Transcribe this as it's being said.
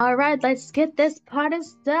All right, let's get this party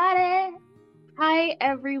started. Hi,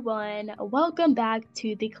 everyone. Welcome back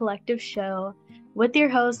to the Collective Show with your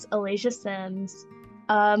host, Alasia Sims.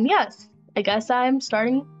 Yes, I guess I'm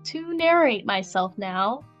starting to narrate myself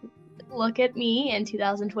now. Look at me in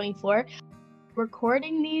 2024,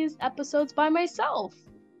 recording these episodes by myself.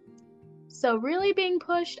 So, really being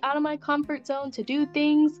pushed out of my comfort zone to do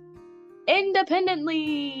things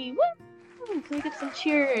independently. Woo! Can we get some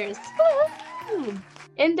cheers? Woo!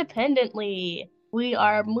 Independently. We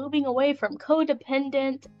are moving away from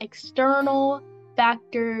codependent, external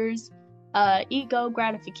factors, ego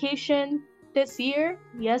gratification this year.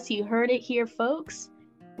 Yes, you heard it here, folks.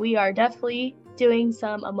 We are definitely doing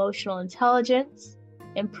some emotional intelligence,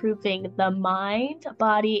 improving the mind,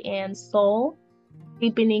 body, and soul,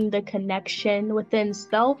 deepening the connection within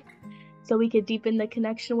self so we could deepen the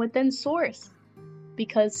connection within source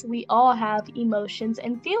because we all have emotions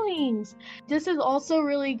and feelings. This is also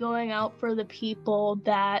really going out for the people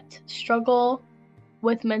that struggle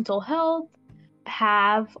with mental health,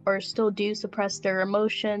 have or still do suppress their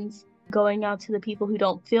emotions, going out to the people who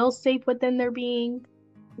don't feel safe within their being,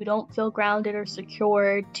 who don't feel grounded or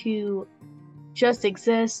secured to just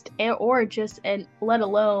exist or just and let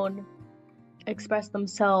alone express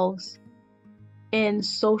themselves in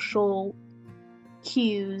social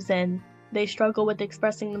cues, and they struggle with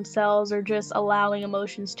expressing themselves or just allowing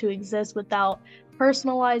emotions to exist without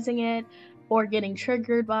personalizing it or getting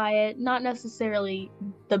triggered by it. Not necessarily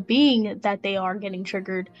the being that they are getting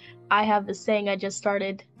triggered. I have the saying I just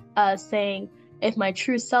started saying, if my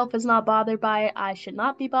true self is not bothered by it, I should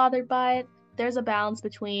not be bothered by it. There's a balance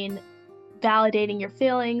between validating your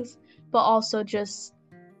feelings, but also just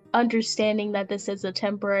understanding that this is a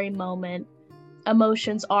temporary moment.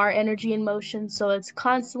 Emotions are energy in motion, so it's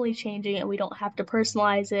constantly changing, and we don't have to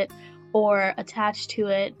personalize it or attach to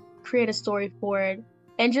it, create a story for it,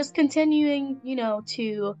 and just continuing,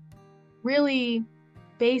 to really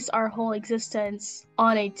base our whole existence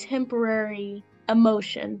on a temporary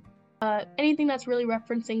emotion. Anything that's really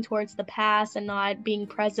referencing towards the past and not being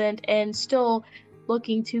present and still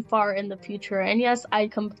looking too far in the future. And yes, I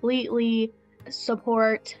completely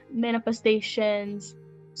support manifestations,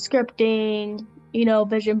 scripting,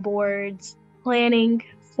 vision boards, planning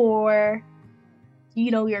for,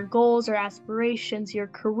 your goals or aspirations, your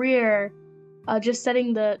career, just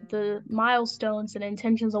setting the milestones and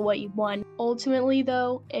intentions of what you want. Ultimately,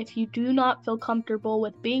 though, if you do not feel comfortable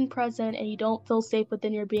with being present and you don't feel safe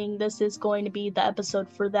within your being, this is going to be the episode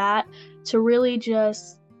for that, to really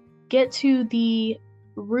just get to the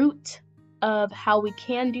root of how we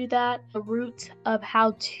can do that, the root of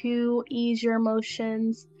how to ease your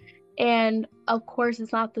emotions. And of course,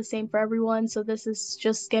 it's not the same for everyone, so this is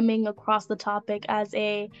just skimming across the topic as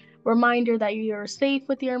a reminder that you're safe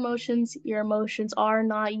with your emotions. Your emotions are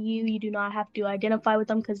not you. You do not have to identify with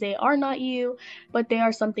them because they are not you, but they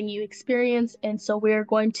are something you experience. And so we're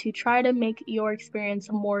going to try to make your experience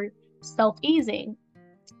more self-easing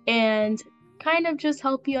and kind of just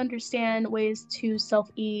help you understand ways to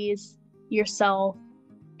self-ease yourself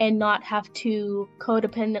and not have to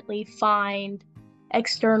codependently find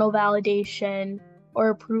external validation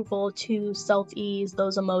or approval to self-ease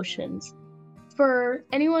those emotions. For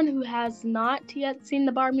anyone who has not yet seen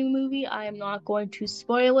the Barbie movie, I am not going to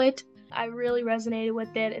spoil it. I really resonated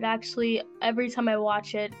with it. It actually, every time I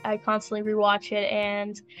watch it, I constantly rewatch it,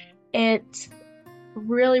 and it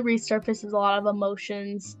really resurfaces a lot of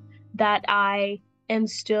emotions that I am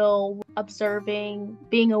still observing,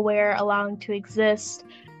 being aware, allowing to exist,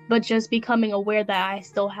 but just becoming aware that I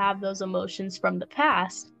still have those emotions from the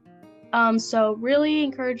past. So really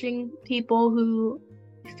encouraging people who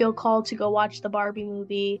feel called to go watch the Barbie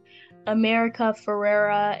movie. America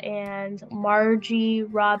Ferrera and Margie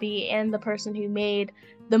Robbie and the person who made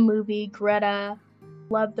the movie, Greta,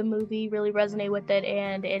 love the movie, really resonate with it,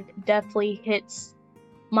 and it definitely hits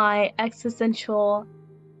my existential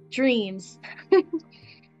dreams.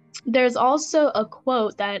 There's also a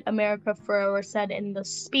quote that America Ferrera said in the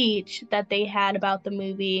speech that they had about the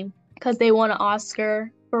movie because they won an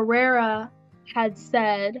Oscar. Ferrera had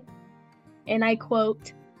said, and I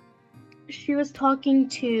quote, she was talking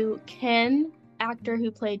to Ken, actor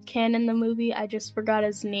who played Ken in the movie. I just forgot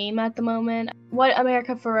his name at the moment. What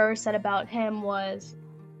America Ferrera said about him was,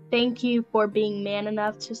 thank you for being man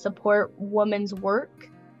enough to support women's work.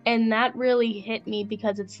 And that really hit me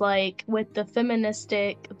because it's like with the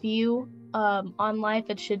feministic view on life,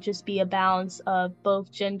 it should just be a balance of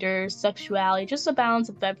both genders, sexuality, just a balance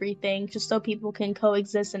of everything, just so people can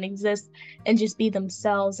coexist and exist and just be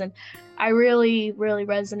themselves. And I really, really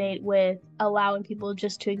resonate with allowing people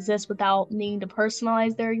just to exist without needing to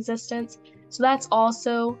personalize their existence. So that's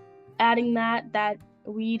also adding that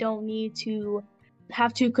we don't need to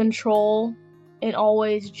have to control and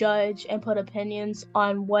always judge and put opinions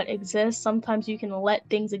on what exists. Sometimes you can let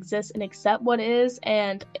things exist and accept what is,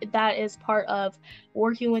 and that is part of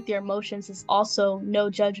working with your emotions, is also no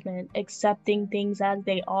judgment, accepting things as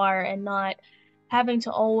they are and not having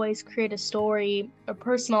to always create a story or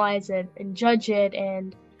personalize it and judge it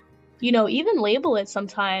and even label it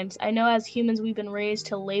sometimes. I know as humans, we've been raised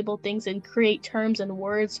to label things and create terms and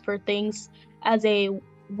words for things as a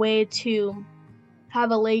way to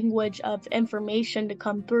have a language of information to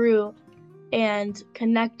come through and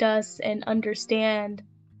connect us and understand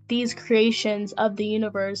these creations of the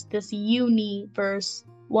universe, this universe,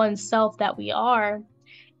 oneself that we are.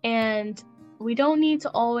 And we don't need to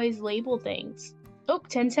always label things. Oh,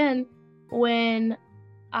 1010. When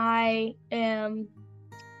I am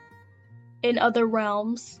in other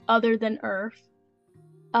realms other than Earth,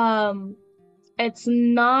 um, it's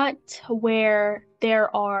not where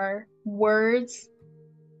there are words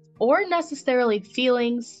or necessarily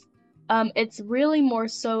feelings. It's really more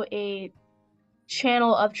so a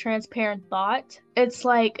channel of transparent thought. It's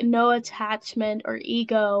like no attachment or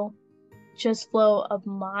ego, just flow of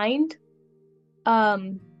mind.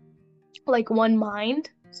 Um, like one mind,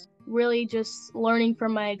 really just learning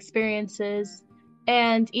from my experiences.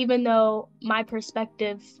 And even though my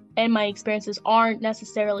perspective and my experiences aren't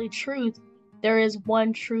necessarily truth, there is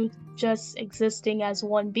one truth just existing as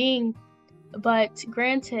one being. But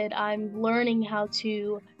granted, I'm learning how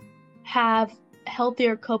to have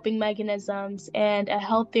healthier coping mechanisms and a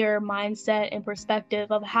healthier mindset and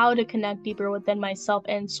perspective of how to connect deeper within myself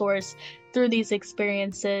and source through these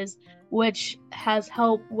experiences, which has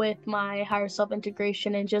helped with my higher self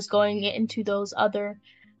integration and just going into those other,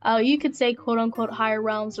 you could say, quote unquote, higher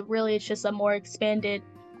realms. Really, it's just a more expanded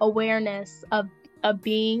awareness of a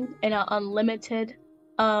being in an unlimited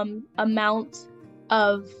amount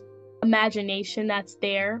of imagination that's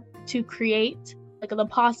there to create, like the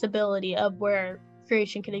possibility of where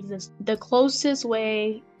creation can exist. The closest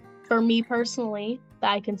way for me personally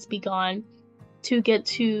that I can speak on to get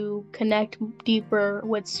to connect deeper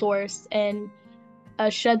with source and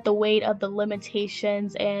shed the weight of the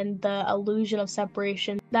limitations and the illusion of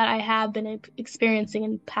separation that I have been experiencing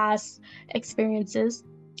in past experiences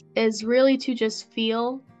is really to just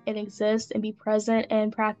feel and exist and be present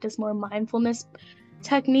and practice more mindfulness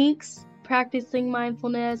techniques, practicing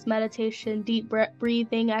mindfulness, meditation, deep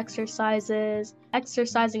breathing exercises,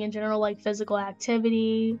 exercising in general, like physical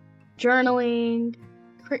activity, journaling,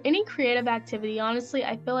 any creative activity. Honestly,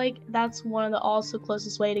 I feel like that's one of the also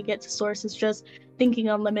closest way to get to source, is just thinking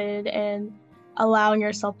unlimited and allowing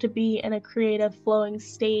yourself to be in a creative flowing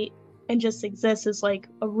state and just exist is like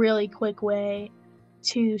a really quick way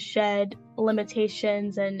to shed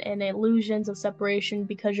limitations and illusions of separation,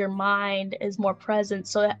 because your mind is more present,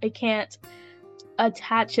 so it can't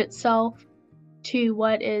attach itself to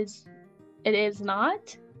what is it is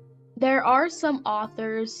not. There are some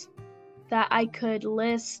authors that I could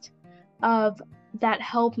list of that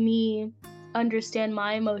help me understand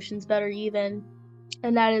my emotions better even,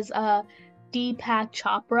 and that is Deepak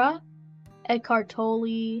Chopra, Eckhart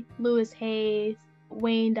Tolle, Lewis Hayes,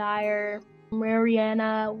 Wayne Dyer,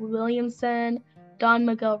 Mariana Williamson, Don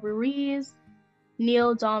Miguel Ruiz,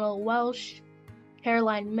 Neil Donald Welsh,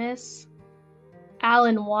 Caroline Myss,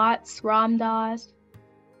 Alan Watts, Ram Dass,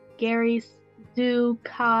 Gary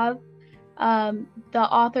Zukav, the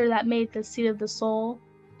author that made The Seat of the Soul.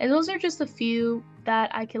 And those are just a few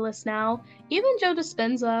that I can list now. Even Joe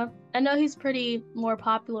Dispenza, I know he's pretty more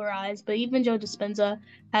popularized, but even Joe Dispenza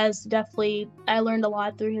has definitely, I learned a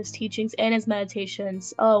lot through his teachings and his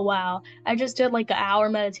meditations. Oh, wow. I just did like an hour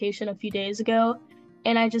meditation a few days ago,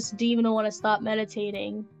 and I just didn't even want to stop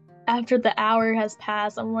meditating. After the hour has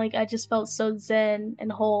passed, I'm like, I just felt so zen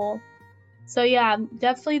and whole. So yeah,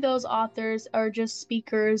 definitely those authors are just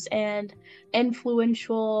speakers and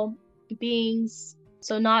influential beings.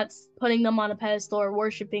 So not putting them on a pedestal or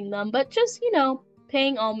worshiping them, but just,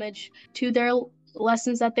 paying homage to their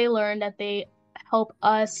lessons that they learned, that they help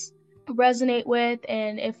us resonate with.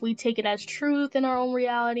 And if we take it as truth in our own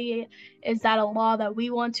reality, is that a law that we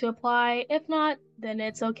want to apply? If not, then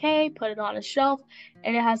it's okay, put it on a shelf,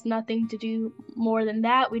 and it has nothing to do more than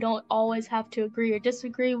that. We don't always have to agree or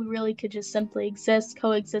disagree. We really could just simply exist,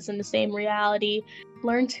 coexist in the same reality,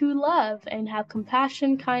 learn to love and have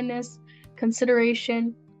compassion, kindness,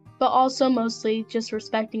 consideration, but also mostly just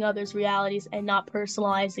respecting others' realities and not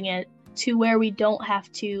personalizing it to where we don't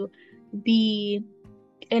have to be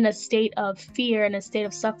in a state of fear, in a state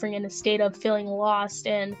of suffering, in a state of feeling lost,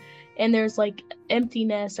 and there's like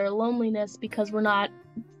emptiness or loneliness because we're not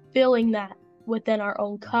feeling that within our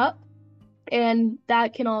own cup. And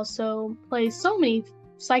that can also play so many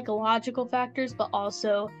psychological factors, but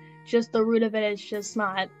also just the root of it is just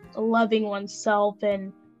not loving oneself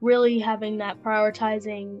and really having that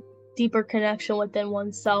prioritizing deeper connection within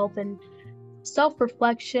oneself and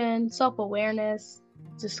self-reflection, self-awareness,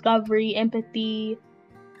 discovery, empathy,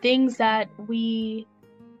 things that we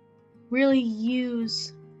really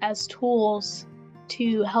use as tools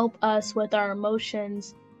to help us with our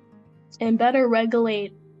emotions and better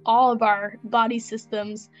regulate all of our body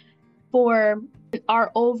systems for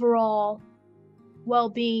our overall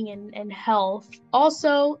well-being and health.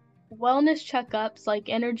 Also, wellness checkups like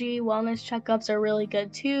energy wellness checkups are really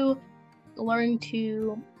good too. Learn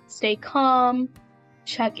to stay calm,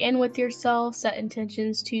 check in with yourself, set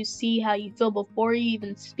intentions to see how you feel before you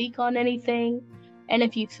even speak on anything. And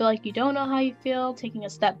if you feel like you don't know how you feel, taking a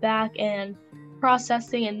step back and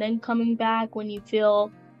processing and then coming back when you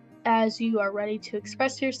feel as you are ready to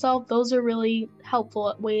express yourself, those are really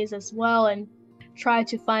helpful ways as well. And try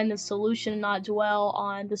to find the solution, not dwell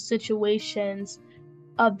on the situations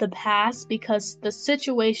of the past, because the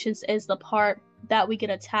situations is the part that we get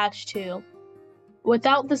attached to.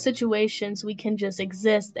 Without the situations, we can just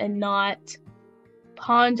exist and not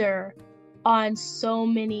ponder on so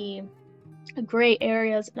many great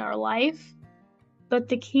areas in our life. But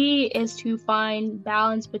the key is to find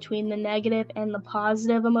balance between the negative and the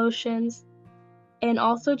positive emotions, and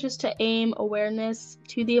also just to aim awareness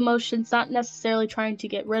to the emotions, not necessarily trying to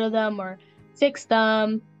get rid of them or fix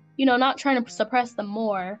them, not trying to suppress them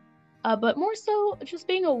more, but more so just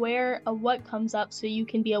being aware of what comes up so you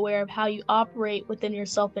can be aware of how you operate within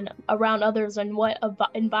yourself and around others and what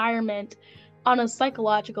environment on a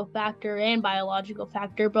psychological factor and biological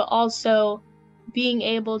factor, but also being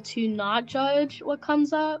able to not judge what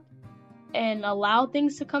comes up and allow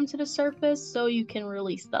things to come to the surface so you can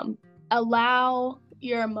release them. Allow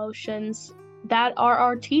your emotions that are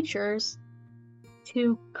our teachers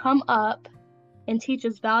to come up and teach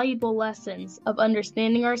us valuable lessons of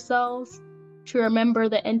understanding ourselves, to remember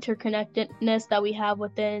the interconnectedness that we have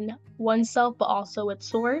within oneself, but also with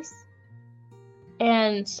source.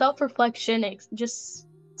 And self-reflection, just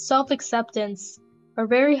self-acceptance are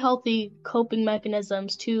very healthy coping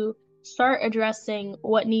mechanisms to start addressing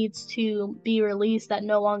what needs to be released that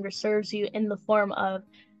no longer serves you in the form of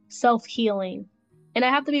self-healing. And I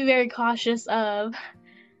have to be very cautious of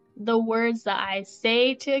the words that I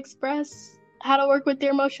say to express how to work with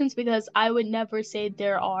their emotions, because I would never say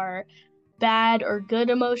there are bad or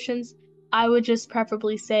good emotions. I would just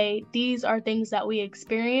preferably say these are things that we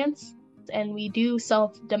experience and we do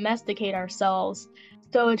self-domesticate ourselves.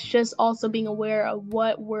 So it's just also being aware of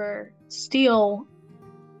what we're still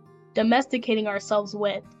domesticating ourselves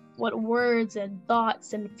with. What words and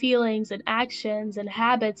thoughts and feelings and actions and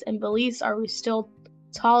habits and beliefs are we still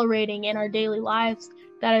tolerating in our daily lives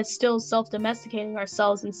that is still self-domesticating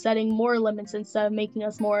ourselves and setting more limits instead of making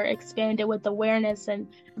us more expanded with awareness and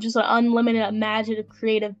just an unlimited, imaginative,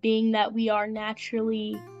 creative being that we are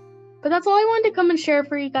naturally. But that's all I wanted to come and share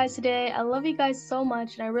for you guys today. I love you guys so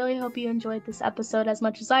much, and I really hope you enjoyed this episode as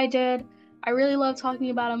much as I did. I really love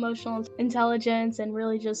talking about emotional intelligence and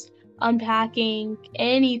really just unpacking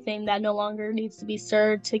anything that no longer needs to be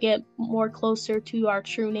served to get more closer to our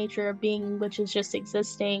true nature of being, which is just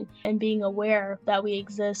existing and being aware that we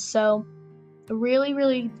exist. So really,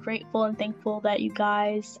 really grateful and thankful that you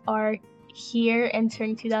guys are here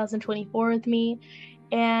entering 2024 with me.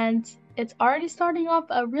 And it's already starting off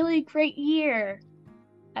a really great year.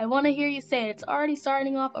 I want to hear you say it. It's already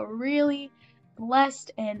starting off a really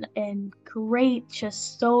blessed and great,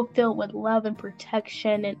 just so filled with love and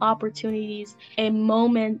protection and opportunities, a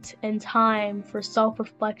moment in time for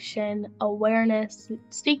self-reflection, awareness,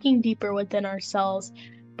 seeking deeper within ourselves,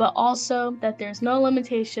 but also that there's no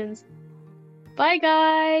limitations. Bye,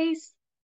 guys!